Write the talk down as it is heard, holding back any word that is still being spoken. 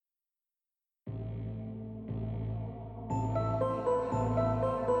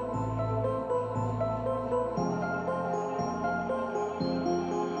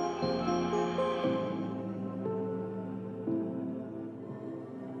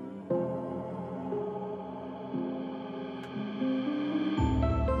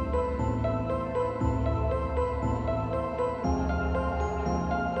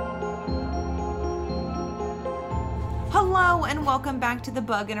Hello and welcome back to the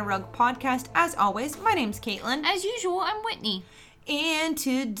Bug in a Rug podcast. As always, my name's Caitlin. As usual, I'm Whitney. And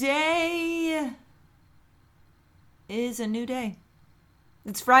today is a new day.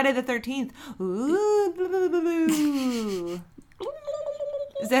 It's Friday the 13th. Ooh, blah, blah, blah, blah.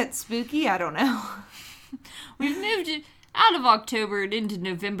 Is that spooky? I don't know. We've moved it out of October and into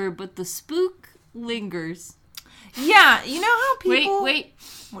November, but the spook lingers. Yeah, you know how people... Wait.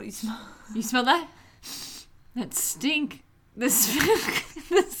 What do you smell? You smell that? That stink. The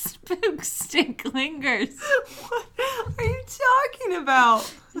spook stink lingers. What are you talking about?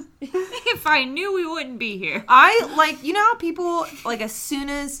 If I knew, we wouldn't be here. You know how people, as soon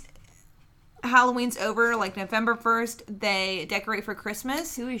as Halloween's over, November 1st, they decorate for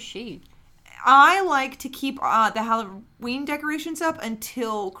Christmas? Who is she? I like to keep the Halloween decorations up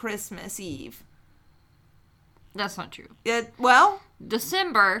until Christmas Eve. That's not true.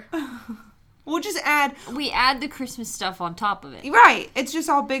 December... We'll just add... We add the Christmas stuff on top of it. Right. It's just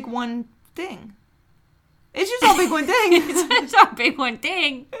all big one thing. It's all big one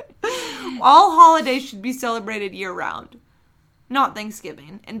thing. All holidays should be celebrated year-round. Not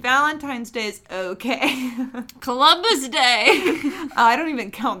Thanksgiving. And Valentine's Day is okay. Columbus Day. I don't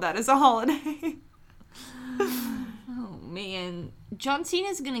even count that as a holiday. Oh, man. John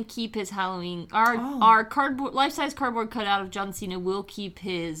Cena's going to keep his Halloween... Our cardboard, life-size cardboard cutout of John Cena will keep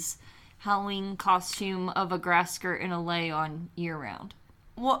his... Halloween costume of a grass skirt and a lei on year-round.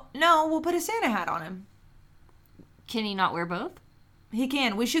 Well, no, we'll put a Santa hat on him. Can he not wear both? He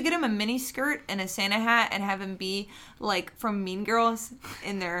can. We should get him a mini skirt and a Santa hat and have him be, from Mean Girls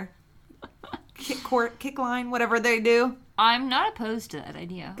in their kick line, whatever they do. I'm not opposed to that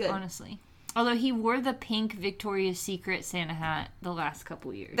idea, Good. Honestly. Although he wore the pink Victoria's Secret Santa hat the last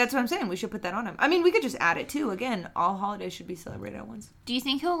couple years. That's what I'm saying. We should put that on him. I mean, we could just add it, too. Again, all holidays should be celebrated at once. Do you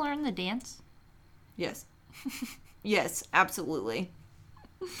think he'll learn the dance? Yes. Yes, absolutely.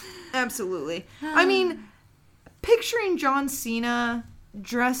 Absolutely. I mean, picturing John Cena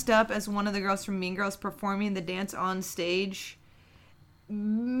dressed up as one of the girls from Mean Girls performing the dance on stage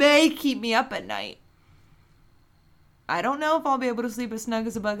may keep me up at night. I don't know if I'll be able to sleep as snug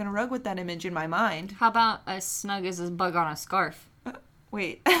as a bug in a rug with that image in my mind. How about as snug as a bug on a scarf?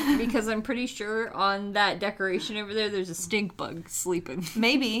 Wait. Because I'm pretty sure on that decoration over there, there's a stink bug sleeping.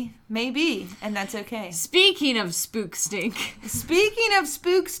 Maybe. And that's okay. Speaking of spook stink.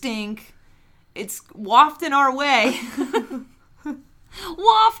 It's wafting our way.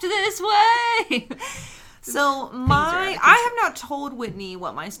 Waft this way! So I have not told Whitney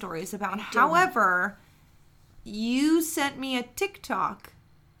what my story is about. However... You sent me a TikTok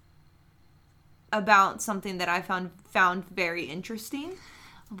about something that I found very interesting.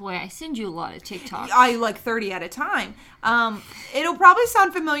 Boy, I send you a lot of TikToks. I 30 at a time. It'll probably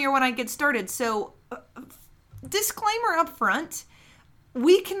sound familiar when I get started. So, disclaimer up front,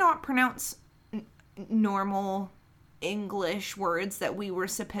 we cannot pronounce normal English words that we were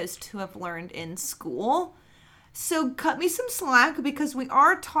supposed to have learned in school. So cut me some slack because we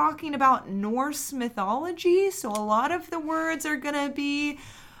are talking about Norse mythology. So a lot of the words are going to be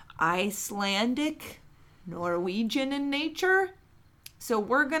Icelandic, Norwegian in nature. So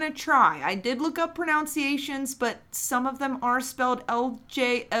we're going to try. I did look up pronunciations, but some of them are spelled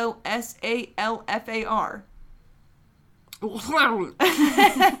Ljosalfar.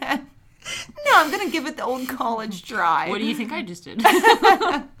 No, I'm going to give it the old college try. What do you think I just did?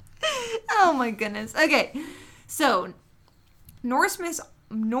 Oh my goodness. Okay. So, Norse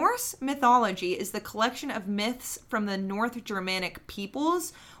mythology is the collection of myths from the North Germanic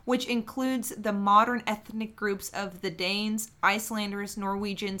peoples, which includes the modern ethnic groups of the Danes, Icelanders,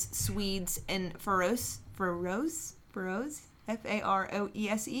 Norwegians, Swedes, and Faroese.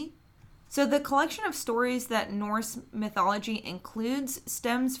 F-A-R-O-E-S-E. So the collection of stories that Norse mythology includes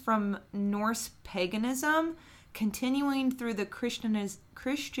stems from Norse paganism, continuing through the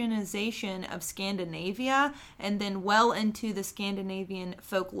Christianization of Scandinavia, and then well into the Scandinavian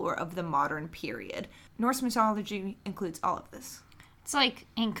folklore of the modern period. Norse mythology includes all of this. It's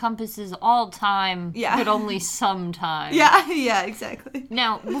encompasses all time, but only some time. Yeah, exactly.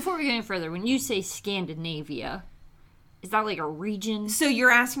 Now, before we go any further, when you say Scandinavia, is that a region? So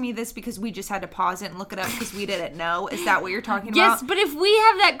you're asking me this because we just had to pause it and look it up because we didn't know? Is that what you're talking about? Yes, but if we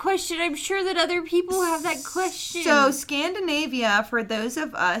have that question, I'm sure that other people have that question. So Scandinavia, for those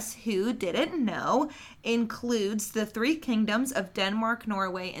of us who didn't know, includes the three kingdoms of Denmark,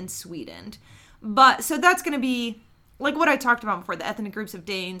 Norway, and Sweden. So that's going to be what I talked about before, the ethnic groups of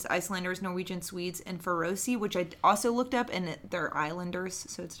Danes, Icelanders, Norwegians, Swedes, and Faroese, which I also looked up, and they're islanders,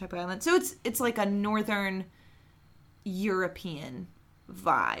 so it's a type of island. So it's like a northern European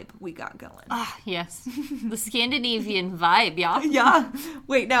vibe we got going. Ah, yes. The Scandinavian vibe, yeah. Yeah.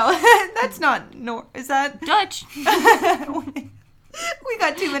 Wait, no. That's not is that Dutch. We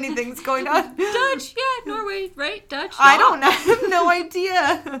got too many things going on. Dutch, yeah, Norway, right? Dutch. I don't know. I have no idea.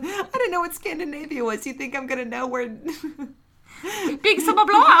 I didn't know what Scandinavia was. You think I'm going to know where... Big summer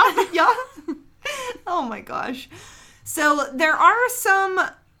blah. Yeah. Oh my gosh. So there are some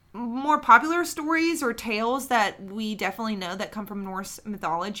more popular stories or tales that we definitely know that come from Norse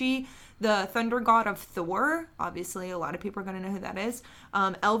mythology. The thunder god of Thor. Obviously, a lot of people are going to know who that is.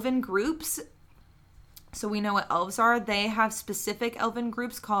 Elven groups. So we know what elves are. They have specific elven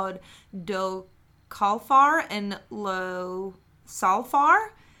groups called Dokalfar and Lo-Salfar,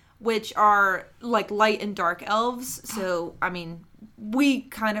 which are like light and dark elves. So, I mean, we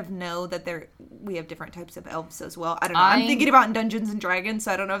kind of know that we have different types of elves as well. I don't know. I'm thinking about Dungeons and Dragons,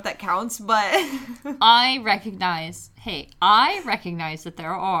 so I don't know if that counts, but... I recognize that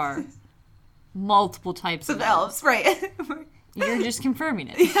there are multiple types of elves. Right. You're just confirming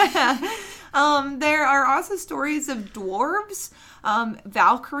it. Yeah. There are also stories of dwarves,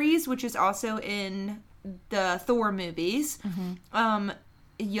 Valkyries, which is also in the Thor movies,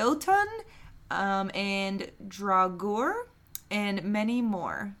 Jotun, and Draugr, and many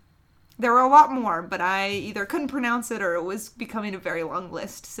more. There were a lot more, but I either couldn't pronounce it or it was becoming a very long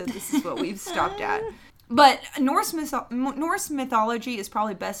list, so this is what we've stopped at. But Norse mythology is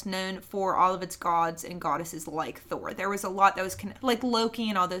probably best known for all of its gods and goddesses like Thor. There was a lot that was... like Loki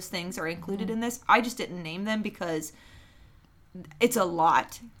and all those things are included in this. I just didn't name them because it's a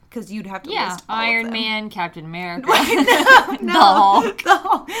lot. Because you'd have to list all Iron of them. Man, Captain America, No, the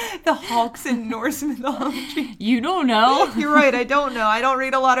Hulk. The Hulk's in Norse mythology. You don't know. You're right, I don't know. I don't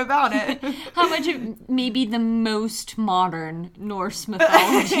read a lot about it. How much of maybe the most modern Norse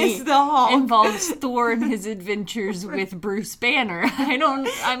mythology It's the Hulk. involves Thor and his adventures with Bruce Banner? We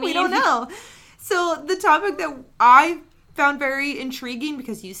don't know. So the topic that I found very intriguing,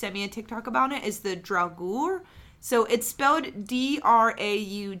 because you sent me a TikTok about it, is the Draugr. So it's spelled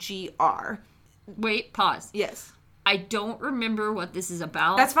Draugr. Wait, pause. Yes. I don't remember what this is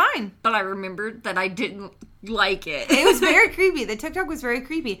about. That's fine. But I remembered that I didn't like it. It was very creepy. The TikTok was very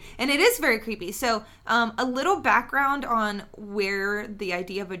creepy. And it is very creepy. So a little background on where the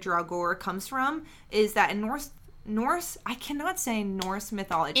idea of a Draugr comes from is that in Norse, I cannot say Norse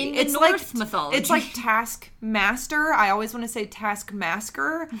mythology. It's Norse mythology. It's like taskmaster. I always want to say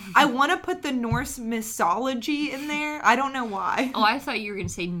taskmaster. I want to put the Norse mythology in there. I don't know why. Oh, I thought you were going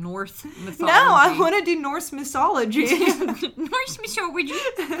to say North mythology. No, I want to do Norse mythology. Norse mythology.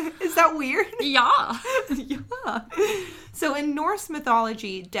 Is that weird? Yeah. Yeah. So in Norse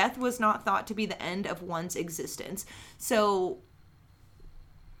mythology, death was not thought to be the end of one's existence. So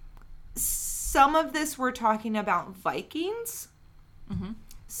some of this we're talking about Vikings. Mm-hmm.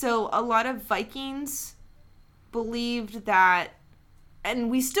 So a lot of Vikings believed that, and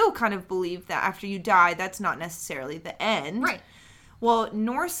we still kind of believe that after you die, that's not necessarily the end. Right. Well,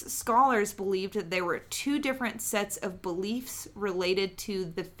 Norse scholars believed that there were two different sets of beliefs related to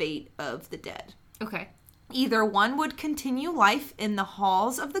the fate of the dead. Okay. Either one would continue life in the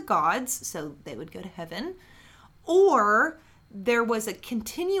halls of the gods, so they would go to heaven, or there was a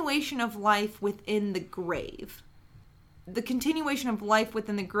continuation of life within the grave. The continuation of life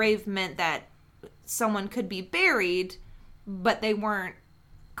within the grave meant that someone could be buried, but they weren't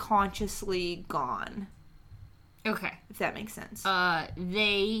consciously gone. Okay. If that makes sense.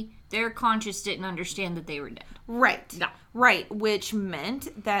 Their conscious didn't understand that they were dead. Right. No. Right, which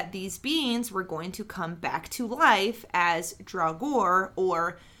meant that these beings were going to come back to life as Draugr,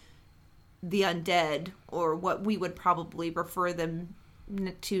 or the undead, or what we would probably refer them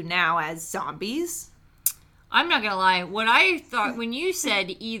to now as zombies. I'm not gonna lie, what I thought when you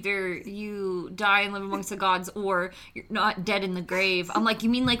said either you die and live amongst the gods or you're not dead in the grave, I'm like, you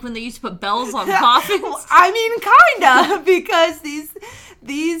mean like when they used to put bells on coffins? Well, I mean, kinda, because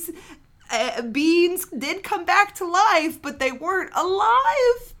these beings did come back to life, but they weren't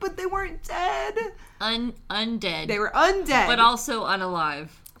alive, but they weren't dead. Undead. They were undead. But also unalive.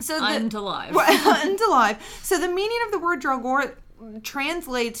 So unalive. Unalive. So the meaning of the word Draugr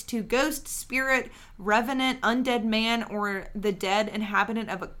translates to ghost, spirit, revenant, undead man, or the dead inhabitant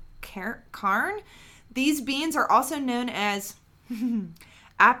of a cairn. These beings are also known as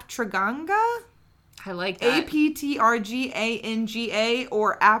Aptraganga. I like that. Aptrganga,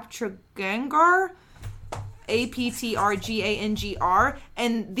 or Aptragangar. Aptrgangr.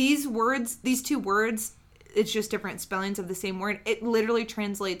 And these two words, it's just different spellings of the same word. It literally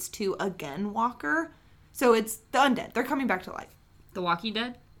translates to again walker. So it's the undead. They're coming back to life. The Walking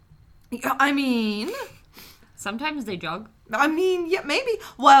Dead? I mean, Sometimes they jog. I mean, yeah, maybe.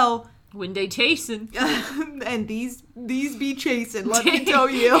 Well... When they chasing. And these be chasing, let me tell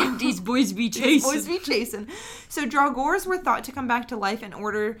you. These boys be chasing. So Draugrs were thought to come back to life in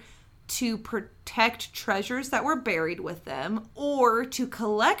order to protect treasures that were buried with them, or to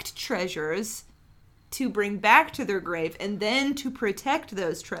collect treasures to bring back to their grave, and then to protect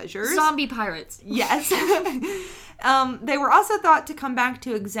those treasures. Zombie pirates. Yes. They were also thought to come back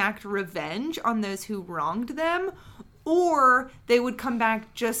to exact revenge on those who wronged them, or they would come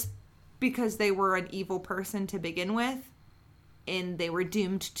back just because they were an evil person to begin with, and they were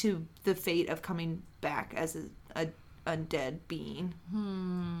doomed to the fate of coming back as a undead being.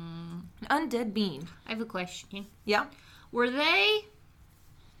 An undead being. I have a question. Yeah? Were they...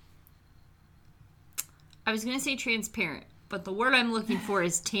 I was going to say transparent, but the word I'm looking for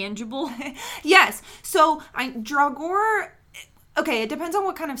is tangible. Yes. So, Draugr... Okay, it depends on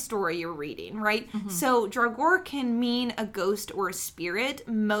what kind of story you're reading, right? Mm-hmm. So, Draugr can mean a ghost or a spirit.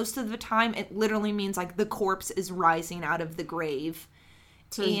 Most of the time, it literally means, like, the corpse is rising out of the grave.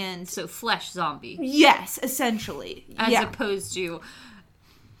 So flesh zombie. Yes, essentially. As opposed to...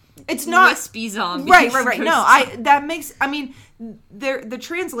 It's not... Wispy zombie. Right. No, the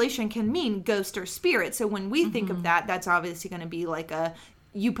translation can mean ghost or spirit. So, when we think of that, that's obviously going to be like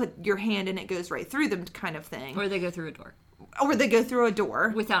you put your hand and it goes right through them kind of thing. Or they go through a door. Or they go through a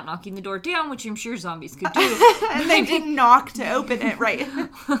door. Without knocking the door down, which I'm sure zombies could do. And they didn't knock to open it, right?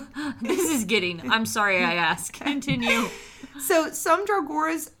 This is getting... I'm sorry I asked. Continue. So some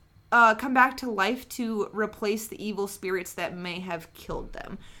Draugrs come back to life to replace the evil spirits that may have killed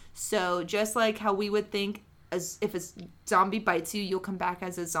them. So just like how we would think as if a zombie bites you, you'll come back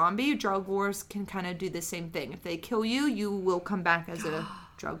as a zombie, Draugrs can kind of do the same thing. If they kill you, you will come back as a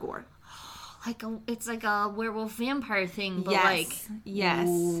Draugr. It's like a werewolf vampire thing, but yes,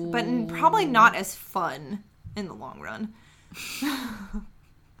 ooh. But probably not as fun in the long run.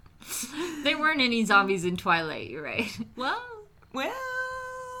 There weren't any zombies in Twilight, you're right. Well,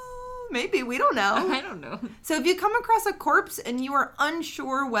 maybe, we don't know. I don't know. So if you come across a corpse and you are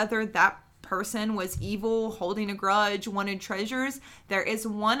unsure whether that person was evil, holding a grudge, wanted treasures, there is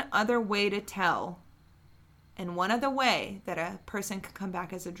one other way to tell. And one other way that a person can come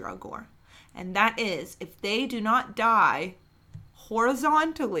back as a Draugr. And that is, if they do not die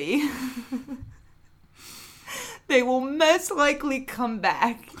horizontally, they will most likely come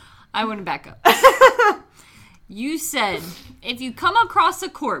back. I want to back up. You said, if you come across a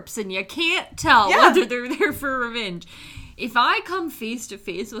corpse and you can't tell whether they're there for revenge, if I come face to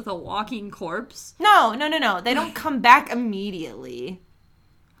face with a walking corpse... No. They don't come back immediately.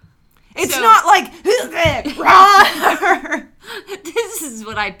 It's not like, run! This is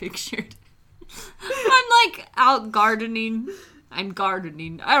what I pictured. I'm like out gardening. I'm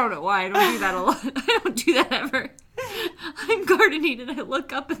gardening. I don't know why. I don't do that a lot. I don't do that ever. I'm gardening and I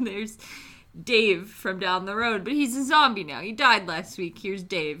look up and there's Dave from down the road. But he's a zombie now. He died last week. Here's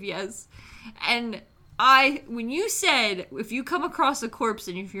Dave, yes. And when you said, if you come across a corpse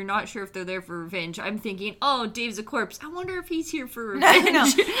and if you're not sure if they're there for revenge, I'm thinking, oh, Dave's a corpse. I wonder if he's here for revenge. No.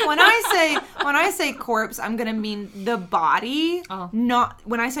 When I say corpse, I'm gonna mean the body. Oh. Not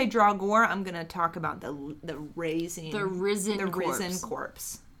when I say Draugr, I'm gonna talk about the risen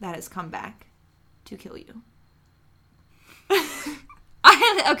corpse that has come back to kill you.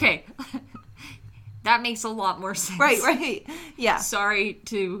 Okay. That makes a lot more sense. Right. Yeah. Sorry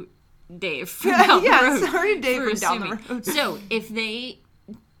to Dave from down the road. Sorry, Dave from down the road. So, if they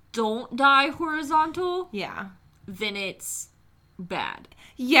don't die horizontal, then it's bad.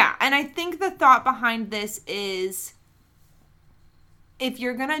 Yeah, and I think the thought behind this is if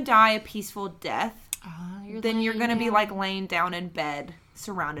you're going to die a peaceful death, then you're going to be like laying down in bed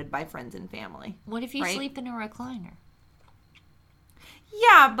surrounded by friends and family. What if you sleep in a recliner?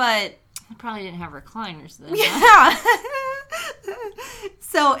 Yeah, but... I probably didn't have recliners then. Yeah.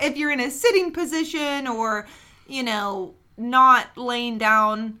 So if you're in a sitting position or, not laying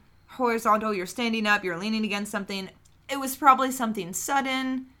down horizontal, you're standing up, you're leaning against something, it was probably something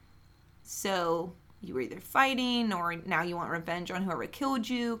sudden. So you were either fighting or now you want revenge on whoever killed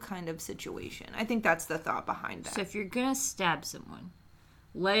you kind of situation. I think that's the thought behind that. So if you're going to stab someone,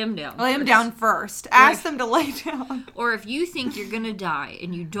 lay them down. Lay them down first. Ask them to lay down. Or if you think you're going to die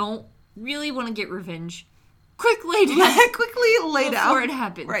and you don't really want to get revenge, quickly lay down before it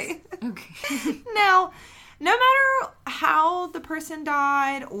happens. Right. Okay. Now, no matter how the person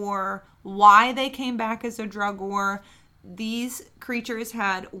died or why they came back as a Draugr, these creatures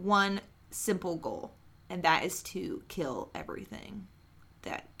had one simple goal, and that is to kill everything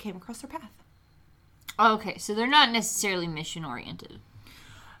that came across their path. Okay, so they're not necessarily mission oriented.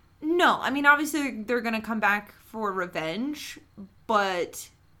 No, I mean, obviously they're going to come back for revenge, but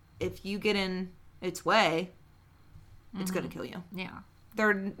if you get in its way, it's going to kill you. Yeah.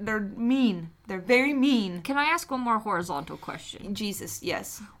 They're mean. They're very mean. Can I ask one more horizontal question? Jesus,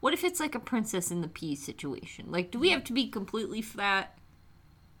 yes. What if it's like a Princess in the Pea situation? Like, do we have to be completely flat?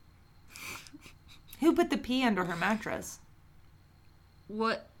 Who put the pea under her mattress?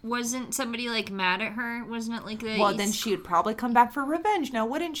 What, wasn't somebody, like, mad at her? Wasn't it like that? Well, then she would probably come back for revenge, now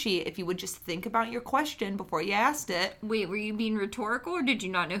wouldn't she? If you would just think about your question before you asked it. Wait, were you being rhetorical, or did you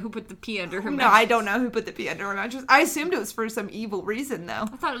not know who put the pea under her No, mattress? I don't know who put the pea under her mattress. I assumed it was for some evil reason, though.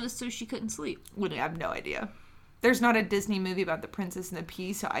 I thought it was so she couldn't sleep. I have no idea. There's not a Disney movie about the princess and the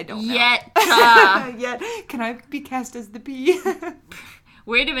pea, so I don't know. Yet. Yet. Can I be cast as the pea?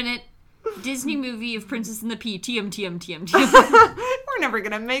 Wait a minute. Disney movie of Princess and the Pea. TM. We're never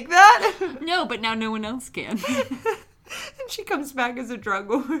gonna make that. No, but now no one else can. And she comes back as a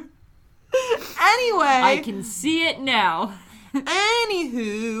Draugr. Anyway. I can see it now.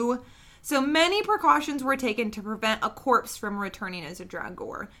 Anywho. So many precautions were taken to prevent a corpse from returning as a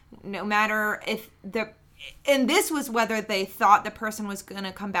Draugr. No matter if and this was whether they thought the person was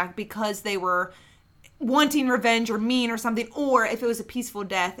gonna come back because they were wanting revenge or mean or something, or if it was a peaceful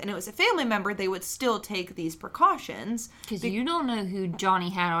death and it was a family member, they would still take these precautions. Because you don't know who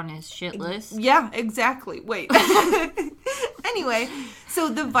Johnny had on his shit list. Yeah, exactly. Wait. Anyway, so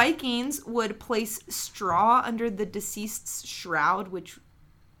the Vikings would place straw under the deceased's shroud, which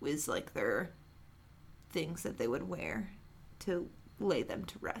was like their things that they would wear to lay them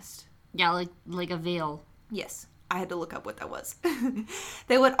to rest. Yeah, like a veil. Yes. I had to look up what that was.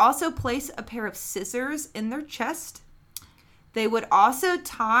 They would also place a pair of scissors in their chest. They would also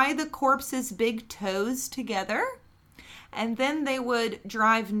tie the corpse's big toes together. And then they would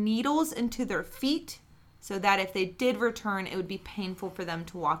drive needles into their feet so that if they did return, it would be painful for them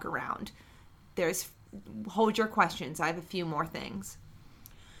to walk around. Hold your questions. I have a few more things.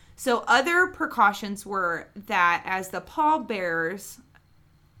 So other precautions were that as the pallbearers,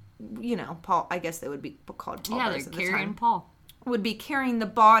 I guess they would be called pallbearers. Yeah, they're at the carrying time, Paul. would be carrying the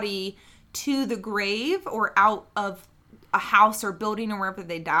body to the grave or out of a house or building or wherever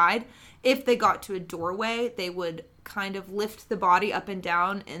they died. If they got to a doorway, they would kind of lift the body up and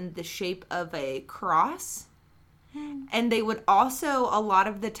down in the shape of a cross. And they would also, a lot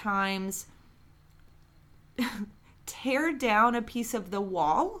of the times, tear down a piece of the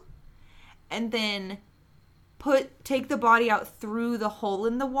wall and then take the body out through the hole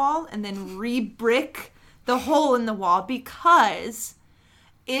in the wall and then re-brick the hole in the wall, because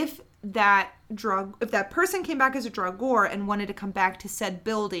if that person came back as a Draugr and wanted to come back to said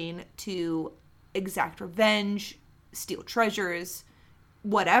building to exact revenge, steal treasures,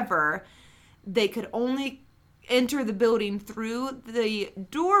 whatever, they could only enter the building through the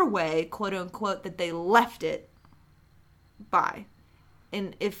doorway, quote unquote, that they left it by.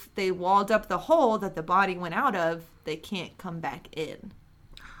 And if they walled up the hole that the body went out of, they can't come back in.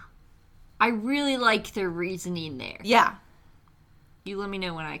 I really like their reasoning there. Yeah. You let me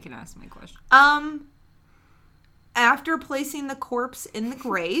know when I can ask my question. After placing the corpse in the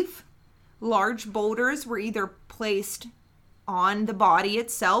grave, large boulders were either placed on the body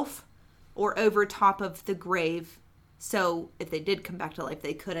itself or over top of the grave. So if they did come back to life,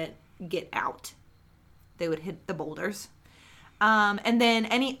 they couldn't get out. They would hit the boulders. And then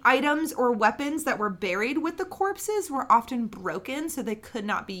any items or weapons that were buried with the corpses were often broken, so they could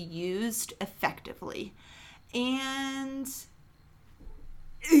not be used effectively. And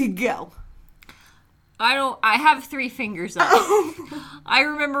go. I have 3 fingers up. I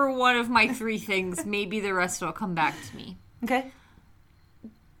remember one of my 3 things. Maybe the rest will come back to me. Okay.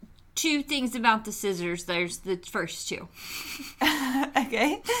 2 things about the scissors. There's the first 2.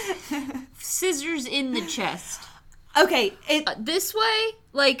 Okay. Scissors in the chest. Okay, this way,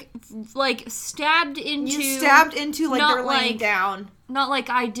 like stabbed into. You stabbed into like they're laying down. Not like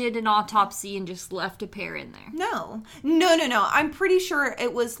I did an autopsy and just left a pair in there. No. I'm pretty sure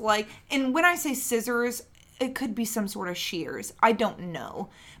it was like, and when I say scissors, it could be some sort of shears. I don't know,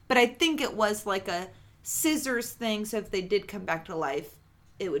 but I think it was like a scissors thing. So if they did come back to life,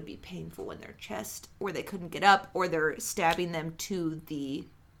 it would be painful in their chest, or they couldn't get up, or they're stabbing them to the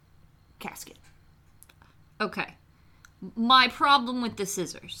casket. Okay. My problem with the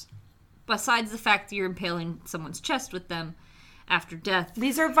scissors, besides the fact that you're impaling someone's chest with them after death.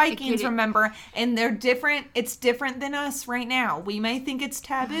 These are Vikings, remember, and they're different. It's different than us right now. We may think it's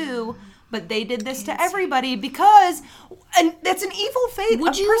taboo, but they did this to everybody because, and that's an evil fate.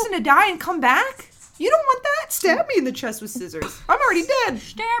 Person to die and come back? You don't want that? Stab me in the chest with scissors. I'm already dead.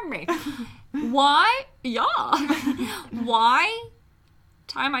 Stab me. Why? Yeah. Why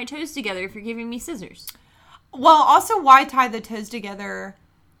tie my toes together if you're giving me scissors. Well, also, why tie the toes together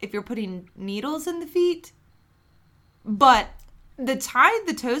if you're putting needles in the feet? But the tie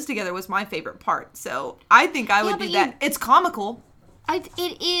the toes together was my favorite part, so I think I would do that. It's comical.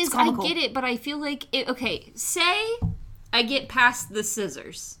 It is. I get it, but I feel like okay, say I get past the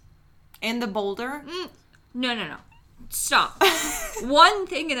scissors and the boulder. No. Stop. One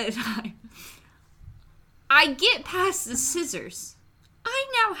thing at a time. I get past the scissors. I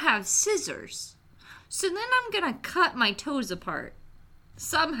now have scissors. So then I'm gonna cut my toes apart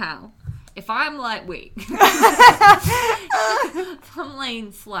somehow. If I'm like, wait. If I'm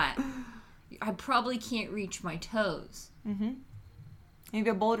laying flat, I probably can't reach my toes. Mm-hmm. Maybe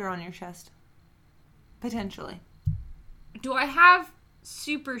a boulder on your chest. Potentially. Do I have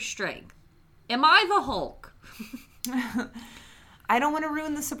super strength? Am I the Hulk? I don't want to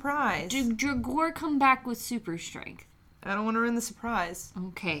ruin the surprise. Did Draugr come back with super strength? I don't want to ruin the surprise.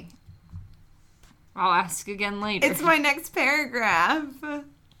 Okay. I'll ask again later. It's my next paragraph.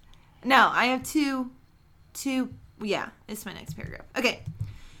 No, I have two. Yeah, it's my next paragraph. Okay.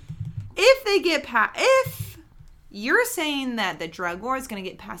 If you're saying that the Draugr is going to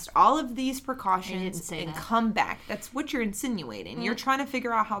get past all of these precautions and come back, that's what you're insinuating. Mm. You're trying to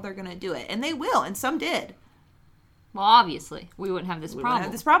figure out how they're going to do it. And they will, and some did. Well, obviously, we wouldn't have this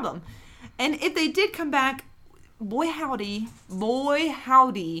problem. And if they did come back, boy howdy,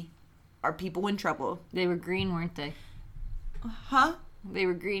 are people in trouble. They were green, weren't they? Huh? They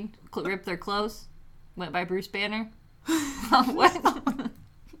were green. Ripped their clothes. Went by Bruce Banner. What?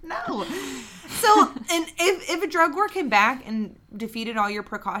 No. So, and if a Draugr came back and defeated all your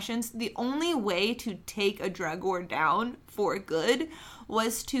precautions, the only way to take a Draugr down for good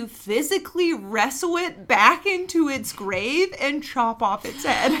was to physically wrestle it back into its grave and chop off its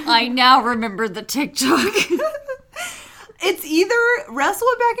head. I now remember the TikTok. It's either wrestle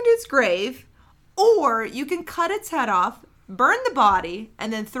it back into its grave, or you can cut its head off, burn the body,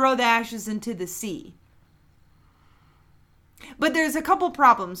 and then throw the ashes into the sea. But there's a couple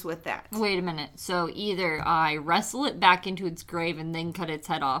problems with that. Wait a minute. So either I wrestle it back into its grave and then cut its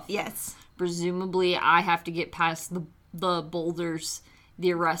head off. Yes. Presumably I have to get past the boulders,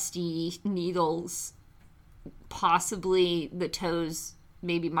 the rusty needles, possibly the toes.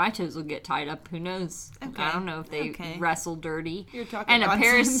 Maybe my toes will get tied up. Who knows? Okay. I don't know if they wrestle dirty. You're talking and nonsense. A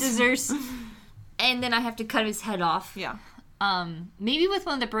pair of scissors. And then I have to cut his head off. Yeah. Maybe with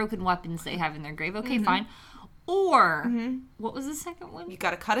one of the broken weapons they have in their grave. Okay, fine. Or, what was the second one? You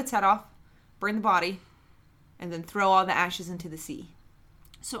gotta cut its head off, burn the body, and then throw all the ashes into the sea.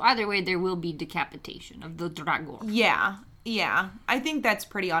 So either way, there will be decapitation of the Draugr. Yeah. I think that's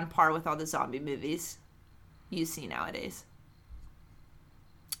pretty on par with all the zombie movies you see nowadays.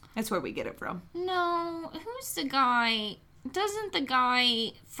 That's where we get it from. No, who's the guy? Doesn't the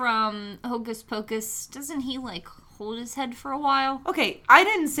guy from Hocus Pocus, doesn't he, hold his head for a while? Okay, I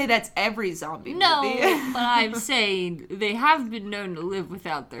didn't say that's every zombie movie. No, but I'm saying they have been known to live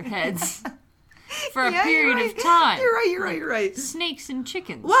without their heads for a period of time. You're right. Snakes and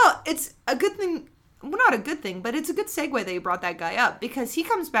chickens. Well, it's a good thing. Well, not a good thing, but it's a good segue that you brought that guy up, because he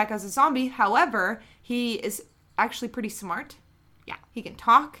comes back as a zombie. However, he is actually pretty smart. Yeah. He can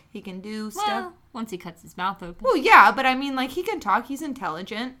talk. He can do stuff. Once he cuts his mouth open. Well, yeah, but I mean, he can talk. He's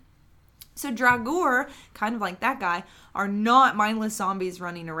intelligent. So Draugr, kind of like that guy, are not mindless zombies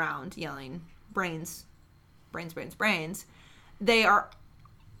running around yelling, brains, brains, brains, brains. They are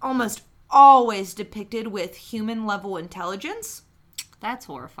almost always depicted with human-level intelligence. That's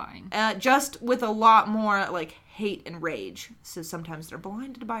horrifying. Just with a lot more, hate and rage. So sometimes they're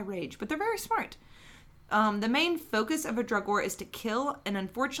blinded by rage, but they're very smart. The main focus of a Draugr is to kill, and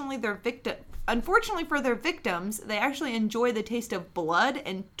unfortunately for their victims, they actually enjoy the taste of blood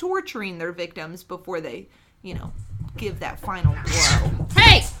and torturing their victims before they, give that final blow.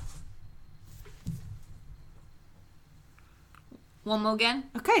 Hey! One more again?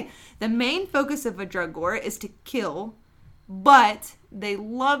 Okay. The main focus of a Draugr is to kill, but they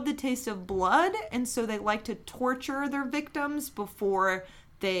love the taste of blood, and so they like to torture their victims before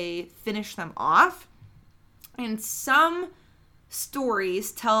they finish them off. And some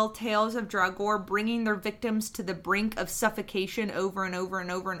stories tell tales of Draugr bringing their victims to the brink of suffocation over and over and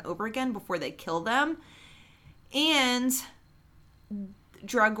over and over again before they kill them. And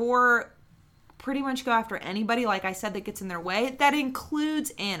Draugr pretty much go after anybody, like I said, that gets in their way. That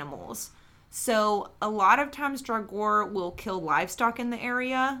includes animals. So a lot of times Draugr will kill livestock in the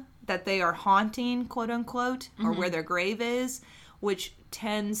area that they are haunting, quote unquote, or where their grave is, which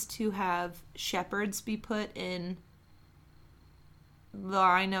tends to have shepherds be put in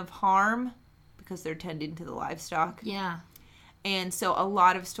line of harm because they're tending to the livestock. Yeah. And so a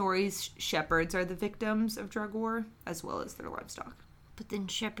lot of stories, shepherds are the victims of Draugr, as well as their livestock. But then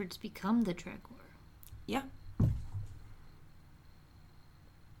shepherds become the Draugr. Yeah.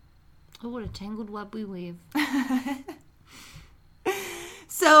 Oh, what a tangled web we weave.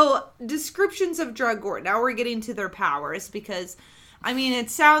 So, descriptions of Draugr. Now we're getting to their powers because, I mean, it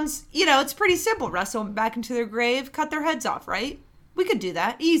sounds, it's pretty simple. Wrestle them back into their grave, cut their heads off, right? We could do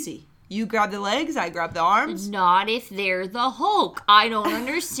that. Easy. You grab the legs, I grab the arms. Not if they're the Hulk. I don't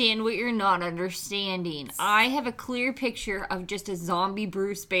understand what you're not understanding. I have a clear picture of just a zombie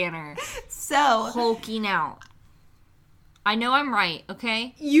Bruce Banner. So, hulking out. I know I'm right,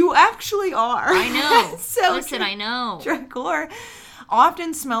 okay? You actually are. I know. So listen, I know. Draugr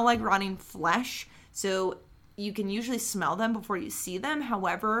often smell like rotting flesh, so you can usually smell them before you see them.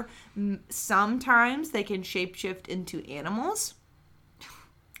 However, sometimes they can shapeshift into animals.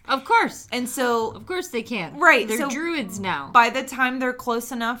 Of course. And so... Of course they can. Right. They're so druids now. By the time they're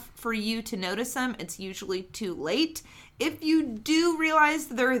close enough for you to notice them, it's usually too late. If you do realize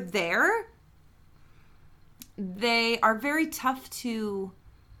they're there, they are very tough to...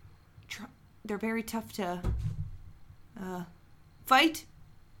 They're very tough to fight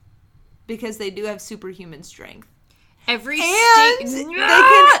because they do have superhuman strength. And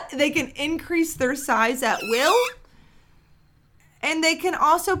they can increase their size at will. And they can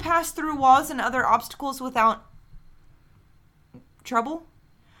also pass through walls and other obstacles without trouble.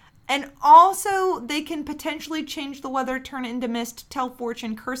 And also, they can potentially change the weather, turn into mist, tell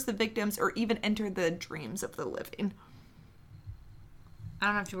fortune, curse the victims, or even enter the dreams of the living. I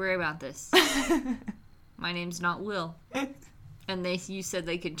don't have to worry about this. My name's not Will. And you said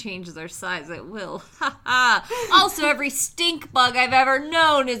they could change their size at will. Also, every stink bug I've ever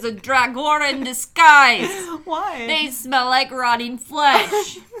known is a Draugr in disguise. Why? They smell like rotting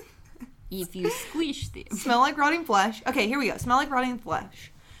flesh. If you squish them. Smell like rotting flesh. Okay, here we go. Smell like rotting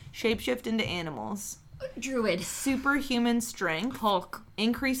flesh. Shapeshift into animals. Druid. Superhuman strength. Hulk.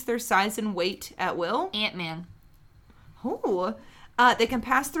 Increase their size and weight at will. Ant-Man. Oh. They can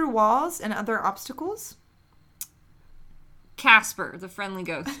pass through walls and other obstacles. Casper, the friendly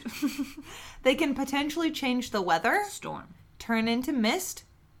ghost. They can potentially change the weather. Storm. Turn into mist.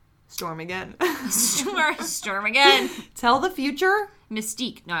 Storm again. Storm again. Tell the future.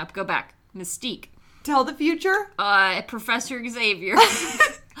 Mystique. No, go back. Mystique. Tell the future. Professor Xavier.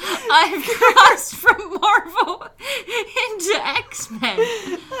 I've crossed from Marvel into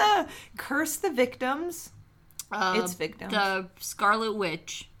X-Men. Curse the victims. It's victims. The Scarlet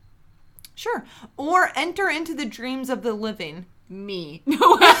Witch. Sure. Or enter into the dreams of the living. Me.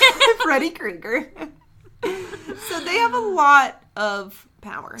 Freddy Krueger. So they have a lot of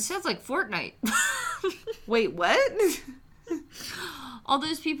power. Sounds like Fortnite. Wait, what? All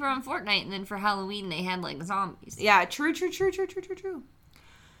those people are on Fortnite, and then for Halloween they had like zombies. Yeah, true.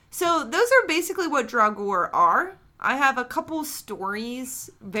 So those are basically what Draugr are. I have a couple stories,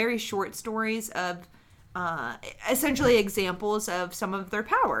 very short stories of essentially examples of some of their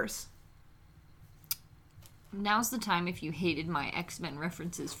powers. Now's the time, if you hated my X-Men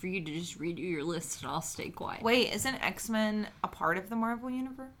references, for you to just redo your list and I'll stay quiet. Wait, isn't X-Men a part of the Marvel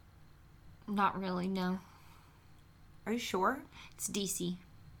Universe? Not really, no. Are you sure? It's DC.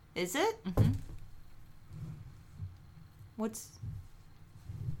 Is it? Mm-hmm. What's...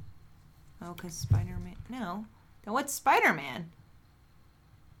 Oh, because Spider-Man... No. Then what's Spider-Man?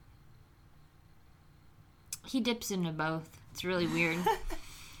 He dips into both. It's really weird.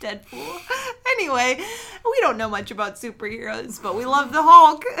 Deadpool. Anyway, we don't know much about superheroes, but we love the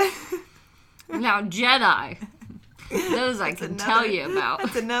Hulk. Now, Jedi. Those I can tell you about.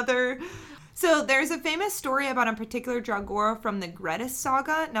 That's another... So, there's a famous story about a particular Draugr from the Grettis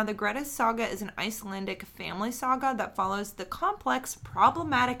saga. Now, the Grettis saga is an Icelandic family saga that follows the complex,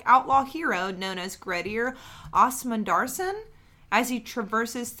 problematic outlaw hero known as Grettir Osmundarson as he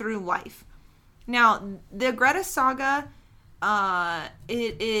traverses through life. Now, the Grettis saga...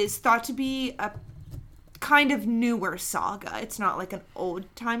 it is thought to be a kind of newer saga. It's not like an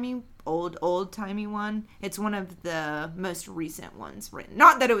old-timey one. It's one of the most recent ones written.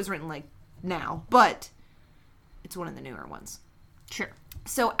 Not that it was written like now, but it's one of the newer ones. Sure.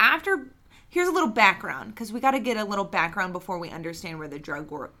 So here's a little background, because we got to get a little background before we understand where the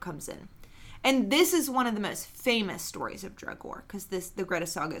Draugr comes in. And this is one of the most famous stories of Draugr, because the Grettis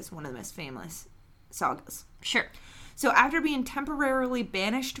saga is one of the most famous sagas. Sure. So after being temporarily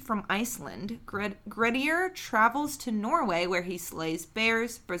banished from Iceland, Grettir travels to Norway where he slays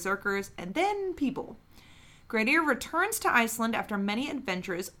bears, berserkers, and then people. Grettir returns to Iceland after many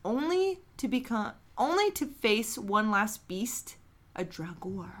adventures only to face one last beast, a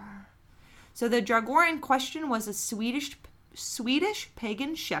Draugr. So the Draugr in question was a Swedish Swedish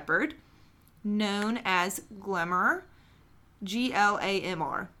pagan shepherd known as Glemmer,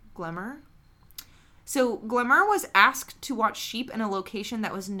 Glamr. Glemmer. So Glemmer was asked to watch sheep in a location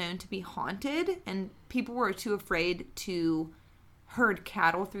that was known to be haunted, and people were too afraid to herd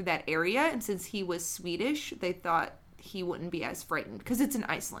cattle through that area. And since he was Swedish, they thought he wouldn't be as frightened because it's in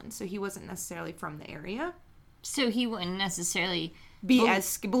Iceland, so he wasn't necessarily from the area. So he wouldn't necessarily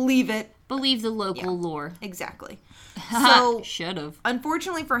believe the local lore. Exactly. So should have.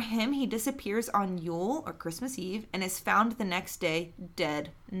 Unfortunately for him, he disappears on Yule or Christmas Eve and is found the next day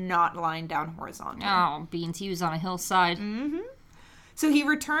dead, not lying down horizontally. Oh, beans! He was on a hillside. Mm-hmm. So he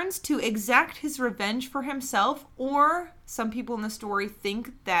returns to exact his revenge for himself, or some people in the story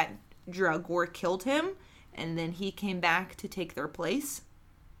think that Draugr killed him, and then he came back to take their place.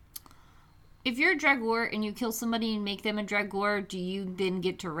 If you're a Draugr and you kill somebody and make them a Draugr, do you then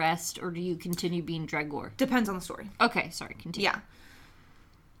get to rest, or do you continue being Draugr? Depends on the story. Okay, sorry, continue. Yeah.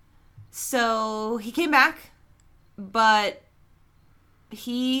 So he came back, but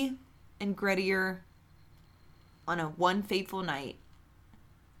he and Grettir, on a one fateful night,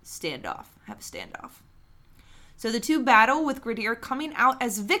 have a standoff. So the two battle with Grettir, coming out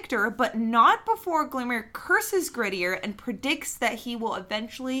as victor, but not before Glemmer curses Grettir and predicts that he will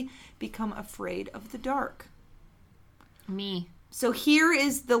eventually become afraid of the dark. Me. So here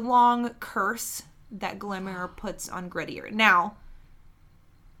is the long curse that Glemmer puts on Grettir. Now,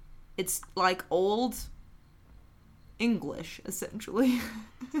 it's like old English, essentially.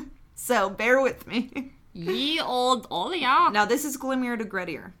 So bear with me. Ye old, oh yeah. Now this is Glemmer to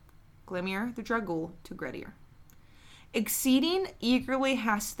Grettir. Glemmer the Draugr to Grettir. Exceeding eagerly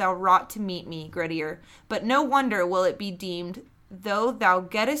hast thou wrought to meet me, Grettir, but no wonder will it be deemed, though thou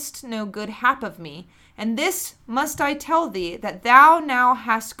gettest no good hap of me. And this must I tell thee, that thou now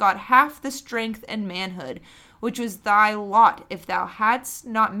hast got half the strength and manhood, which was thy lot if thou hadst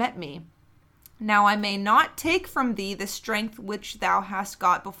not met me. Now I may not take from thee the strength which thou hast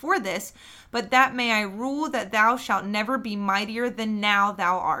got before this, but that may I rule that thou shalt never be mightier than now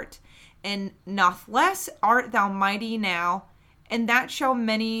thou art. And nathless art thou mighty now, and that shall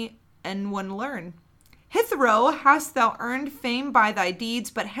many an one learn. Hitherto hast thou earned fame by thy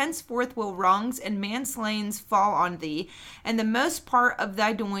deeds, but henceforth will wrongs and manslayings fall on thee, and the most part of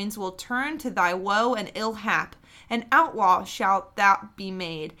thy doings will turn to thy woe and ill hap. An outlaw shalt thou be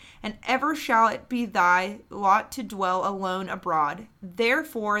made, and ever shall it be thy lot to dwell alone abroad.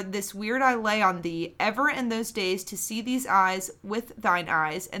 Therefore this weird I lay on thee, ever in those days to see these eyes with thine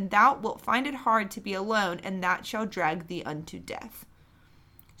eyes, and thou wilt find it hard to be alone, and that shall drag thee unto death.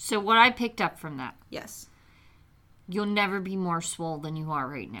 So what I picked up from that. Yes. You'll never be more swole than you are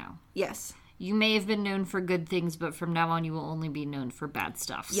right now. Yes. You may have been known for good things, but from now on you will only be known for bad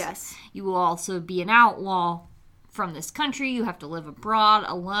stuff. Yes. You will also be an outlaw from this country. You have to live abroad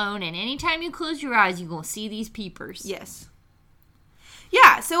alone, and anytime you close your eyes, you're going to see these peepers. Yes.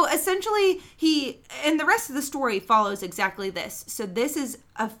 Yeah, so essentially and the rest of the story follows exactly this. So this is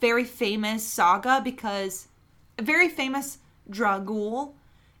a very famous saga because, a very famous Draugr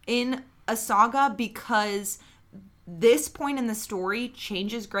in a saga because this point in the story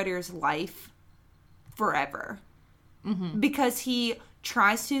changes Grettir's life forever. Mm-hmm. Because he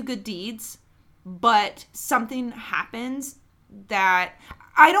tries to do good deeds, but something happens that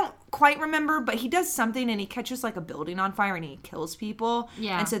I don't quite remember, but he does something and he catches like a building on fire and he kills people.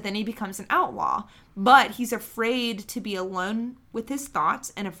 Yeah. And so then he becomes an outlaw. But he's afraid to be alone with his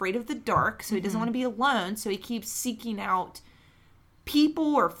thoughts and afraid of the dark. So he doesn't want to be alone. So he keeps seeking out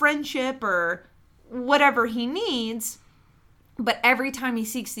people or friendship or whatever he needs. But every time he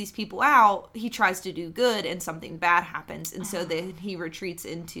seeks these people out, he tries to do good and something bad happens. And so then he retreats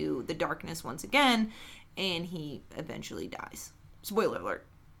into the darkness once again and he eventually dies. Spoiler alert.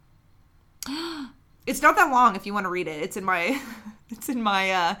 It's not that long if you want to read it. It's in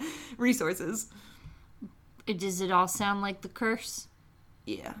my resources. Does it all sound like the curse?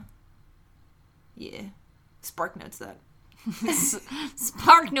 Yeah. Spark notes that.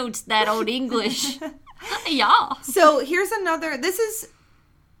 Spark notes that old English. Yeah. So here's another. This is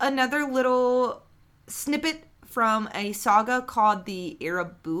another little snippet from a saga called the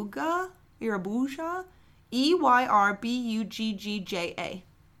Eyrbyggja. Eyrbyggja.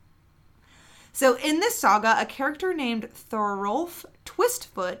 So in this saga, a character named Thorolf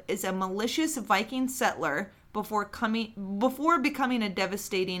Twistfoot is a malicious Viking settler before becoming a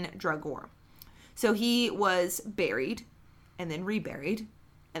devastating Draugr. So he was buried, and then reburied,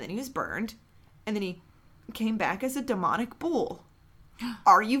 and then he was burned, and then he came back as a demonic bull.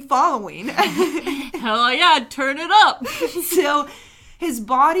 Are you following? Hell yeah, turn it up. So His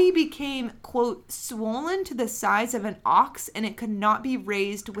body became, quote, swollen to the size of an ox, and it could not be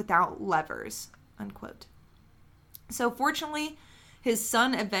raised without levers, unquote. So fortunately, his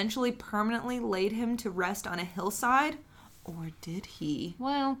son eventually permanently laid him to rest on a hillside. Or did he?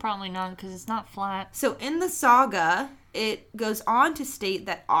 Well, probably not, because it's not flat. So in the saga, it goes on to state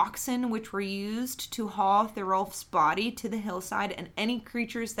that oxen, which were used to haul Thorolf's body to the hillside, and any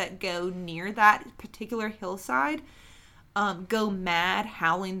creatures that go near that particular hillside go mad,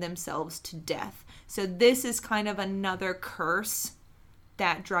 howling themselves to death. So this is kind of another curse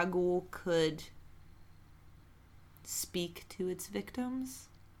that Draugr could speak to its victims.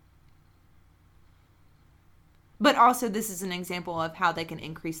 But also, this is an example of how they can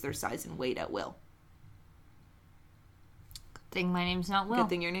increase their size and weight at will. Good thing my name's not Will. Good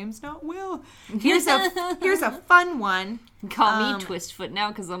thing your name's not Will. Here's a fun one. Call me Twistfoot now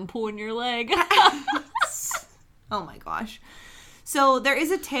because I'm pulling your leg. Oh my gosh. So there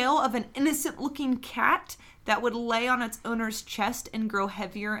is a tale of an innocent-looking cat that would lay on its owner's chest and grow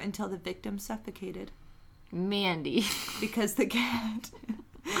heavier until the victim suffocated. Mandy. Because the cat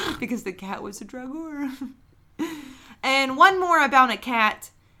was a Draugr. And one more about a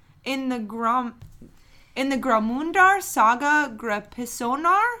cat. In the Gromundar saga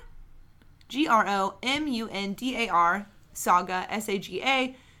Gripsonar, Gromundar saga Saga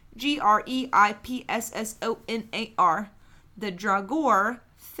Gripssonar, the Draugr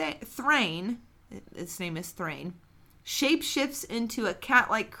Thrain, its name is Thrain, shapeshifts into a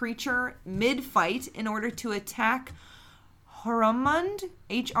cat-like creature mid-fight in order to attack Hromund,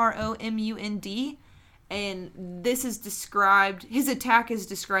 Hromund, and this is described, his attack is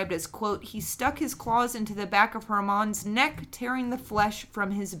described as, quote, he stuck his claws into the back of Hromund's neck, tearing the flesh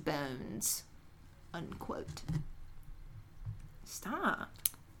from his bones, unquote. Stop.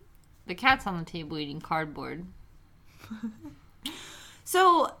 The cat's on the table eating cardboard.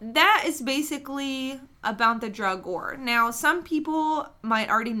 So that is basically about the Draugr. Now, some people might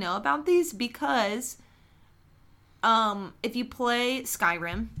already know about these because if you play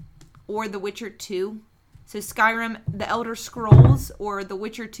Skyrim or The Witcher 2, so Skyrim, The Elder Scrolls, or The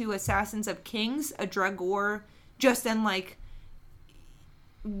Witcher 2, Assassins of Kings, a Draugr, just in like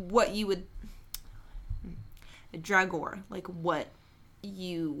what you would, a Draugr, like what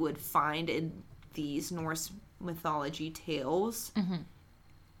you would find in these Norse mythology tales,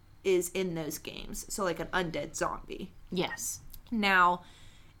 is in those games. So like an undead zombie. Yes. Now,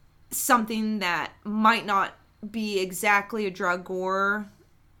 something that might not be exactly a Draugr,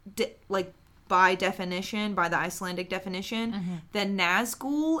 like by definition, by the Icelandic definition, the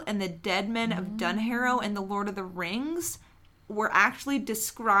Nazgul and the dead men of Dunharrow and the Lord of the Rings were actually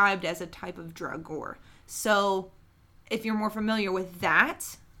described as a type of Draugr. So if you're more familiar with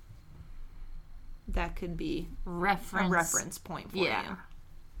that, that could be a reference point for you.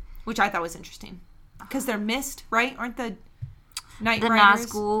 Which I thought was interesting. Because they're mist, right? Aren't the Night Riders?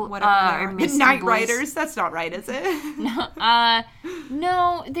 Nazgul, Whatever they are. The Night Riders. That's not right, is it?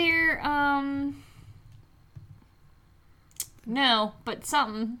 No, they're, no, but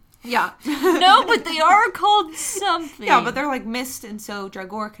something. Yeah. No, but they are called something. Yeah, but they're like mist, and so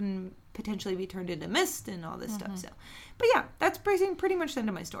Draugr can potentially be turned into mist and all this stuff. So, but yeah, that's pretty much the end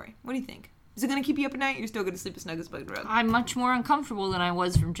of my story. What do you think? Is it going to keep you up at night? You're still going to sleep as snug as a bug rug? I'm much more uncomfortable than I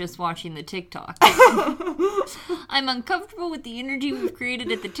was from just watching the TikTok. I'm uncomfortable with the energy we've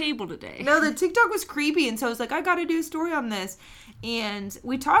created at the table today. No, the TikTok was creepy, and so I was like, I got to do a story on this. And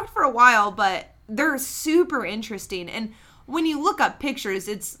we talked for a while, but they're super interesting. And when you look up pictures,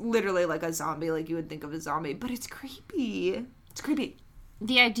 it's literally like a zombie, like you would think of a zombie. But it's creepy. It's creepy.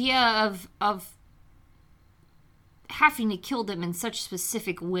 The idea of having to kill them in such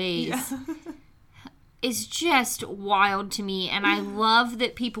specific ways is just wild to me. And I love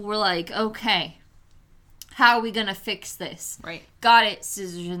that people were like, okay, how are we going to fix this? Right. Got it,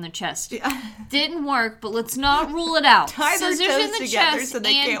 scissors in the chest. Yeah. Didn't work, but let's not rule it out. Tie their scissors toes in the together chest so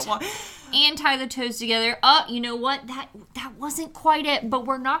they can't walk. And tie the toes together. Oh, you know what? That wasn't quite it, but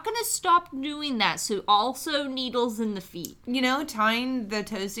we're not going to stop doing that. So also needles in the feet. You know, tying the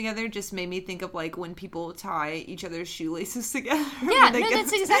toes together just made me think of like when people tie each other's shoelaces together. Yeah, no,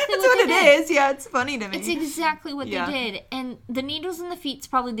 that's exactly what it is. Yeah, it's funny to me. It's exactly what they did. And the needles in the feet's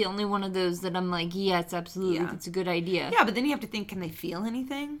probably the only one of those that I'm like, yes, absolutely, that's a good idea. Yeah, but then you have to think, can they feel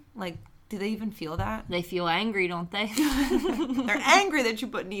anything? Like, do they even feel that? They feel angry, don't they? They're angry that you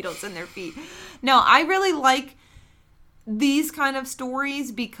put needles in their feet. No, I really like these kind of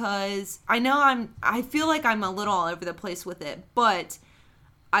stories because I feel like I'm a little all over the place with it, but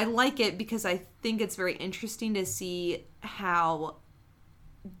I like it because I think it's very interesting to see how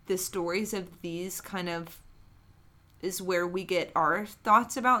the stories of these kind of is where we get our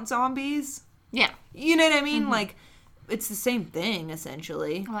thoughts about zombies. Yeah. You know what I mean? Like, it's the same thing,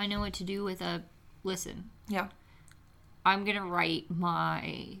 essentially. Oh, I know what to do with a... Listen. Yeah. I'm going to write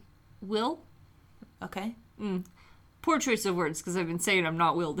my will. Okay. Poor choice of words, because I've been saying I'm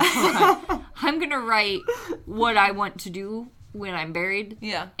not will this whole time. I'm going to write what I want to do when I'm buried.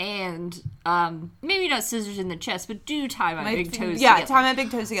 Yeah. And maybe not scissors in the chest, but do tie my big toes together. Yeah, tie my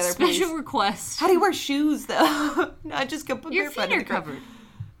big toes together, Special please. request. How do you wear shoes, though? Not just go put Your barefoot feet in are the ground. covered.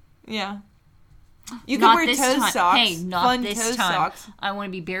 Yeah. You can Not wear this toe time. socks. Hey, not Fun this toe time. socks. I want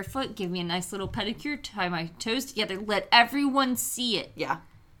to be barefoot. Give me a nice little pedicure. Tie my toes together. Let everyone see it. Yeah.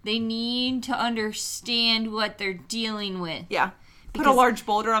 They need to understand what they're dealing with. Yeah. Put a large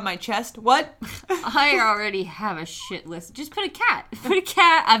boulder on my chest. What? I already have a shit list. Just put a cat. Put a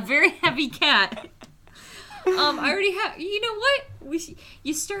cat. A very heavy cat. I already have. You know what?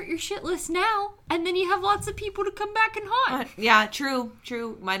 You start your shit list now, and then you have lots of people to come back and haunt. Yeah, true.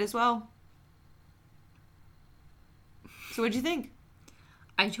 Might as well. So what'd you think?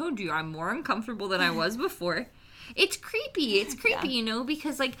 I told you I'm more uncomfortable than I was before. It's creepy. It's creepy, you know,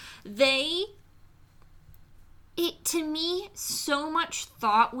 because like to me, so much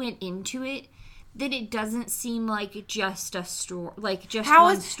thought went into it that it doesn't seem like just a story, like just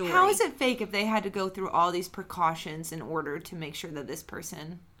one story. How is it fake if they had to go through all these precautions in order to make sure that this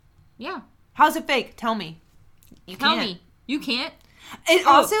person? Yeah. How's it fake? Tell me. Tell me. You can't. It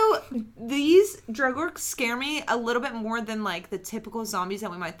also, these Draugr scare me a little bit more than, like, the typical zombies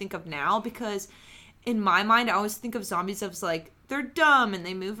that we might think of now, because in my mind, I always think of zombies as, like, they're dumb, and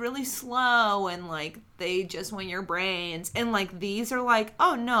they move really slow, and, like, they just want your brains, and, like, these are, like,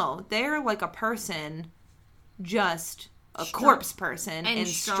 oh, no, they're, like, a person, just a corpse person, and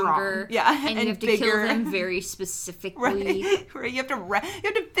stronger. Strong. Yeah, and you have to bigger. kill them very specifically. Right, you have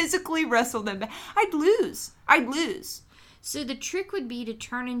to physically wrestle them back. I'd lose. So the trick would be to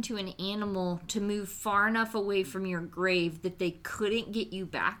turn into an animal to move far enough away from your grave that they couldn't get you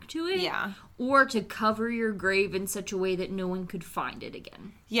back to it. Yeah. Or to cover your grave in such a way that no one could find it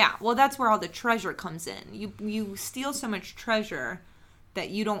again. Yeah, well, that's where all the treasure comes in. You steal so much treasure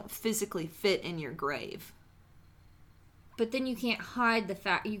that you don't physically fit in your grave. But then you can't hide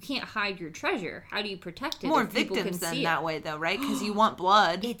you can't hide your treasure. How do you protect it? More if people victims can than see that way, though, right? Because you want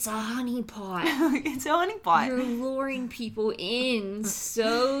blood. It's a honeypot. It's a honeypot. You're luring people in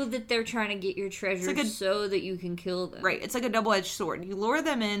so that they're trying to get your treasure so that you can kill them. Right. It's like a double-edged sword. You lure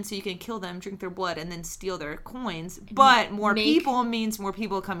them in so you can kill them, drink their blood, and then steal their coins. But more people means more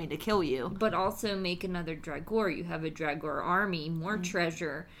people coming to kill you. But also make another Draugr. You have a Draugr army, more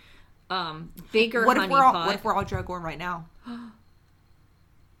treasure, bigger honeypot. What if we're all Draugr right now?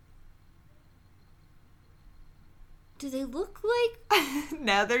 Do they look like...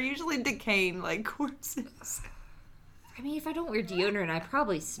 No, they're usually decaying like corpses. I mean, if I don't wear deodorant, I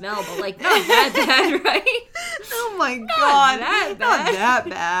probably smell, but like, not that bad, right? Oh my god. Not that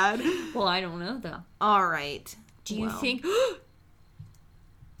bad. Well, I don't know, though. All right. Do you think,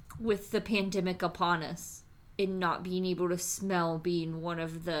 with the pandemic upon us, and not being able to smell being one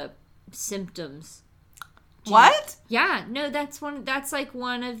of the symptoms... What? Yeah, no, that's like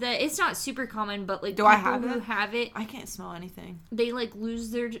one of the, it's not super common, but like Do people I have who it? have it, I can't smell anything. they like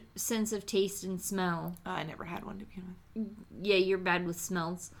lose their sense of taste and smell. I never had one to begin with. Yeah, you're bad with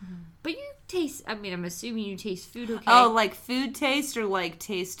smells. But you taste, I mean, I'm assuming you taste food okay. Oh, like food taste or like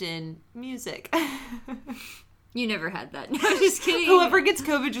taste in music? You never had that. No, I'm just kidding. Whoever gets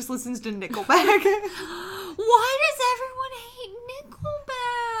COVID just listens to Nickelback. Why does everyone hate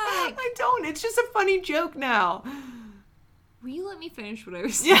Nickelback? I don't. It's just a funny joke now. Will you let me finish what I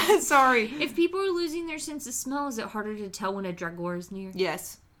was saying? Yeah, sorry. If people are losing their sense of smell, is it harder to tell when a Draugr is near?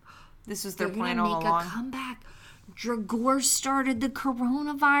 Yes. This was their They're plan gonna all make along. a comeback. Draugr started the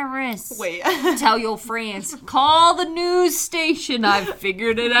coronavirus. Wait. Tell your friends. Call the news station. I've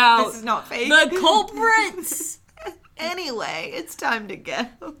figured it out. This is not fake. The culprits. Anyway, it's time to go.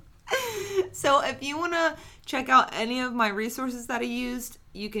 So if you want to check out any of my resources that I used,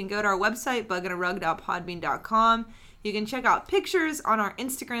 you can go to our website, bugandarug.podbean.com. You can check out pictures on our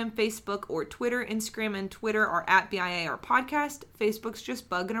Instagram, Facebook, or Twitter. Instagram and Twitter are at BIAR Podcast. Facebook's just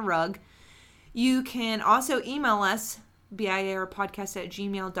Bug and a Rug. You can also email us,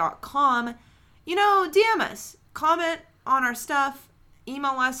 biarpodcast@gmail.com. You know, DM us. Comment on our stuff.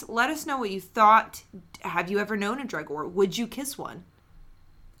 Email us. Let us know what you thought. Have you ever known a Draugr? Would you kiss one?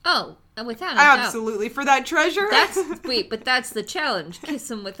 Oh, without a doubt. Absolutely. For that treasure? But that's the challenge. Kiss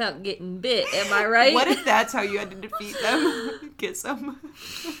them without getting bit. Am I right? What if that's how you had to defeat them? Kiss them.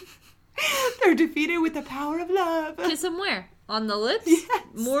 They're defeated with the power of love. Kiss them where? On the lips? Yes.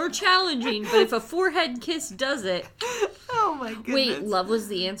 More challenging, but if a forehead kiss does it... Oh my goodness. Wait, love was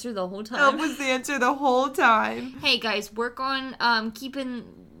the answer the whole time? Love was the answer the whole time. Hey guys, work on keeping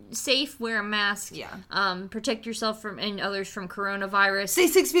safe, wear a mask. Yeah. Protect yourself and others from coronavirus. Stay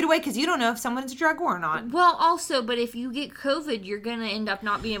 6 feet away because you don't know if someone's a Draugr or not. Well, also, but if you get COVID, you're going to end up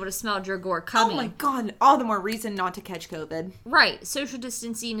not being able to smell Draugr coming. Oh my god, all the more reason not to catch COVID. Right. Social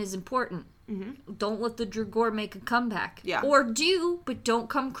distancing is important. Mm-hmm. Don't let the Draugr make a comeback. Yeah. Or do, but don't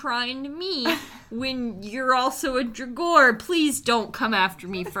come crying to me when you're also a Draugr. Please don't come after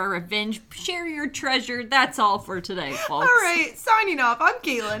me for revenge. Share your treasure. That's all for today, folks. All right, signing off. I'm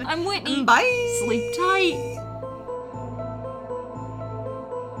Caitlin. I'm Whitney. Bye. Sleep tight.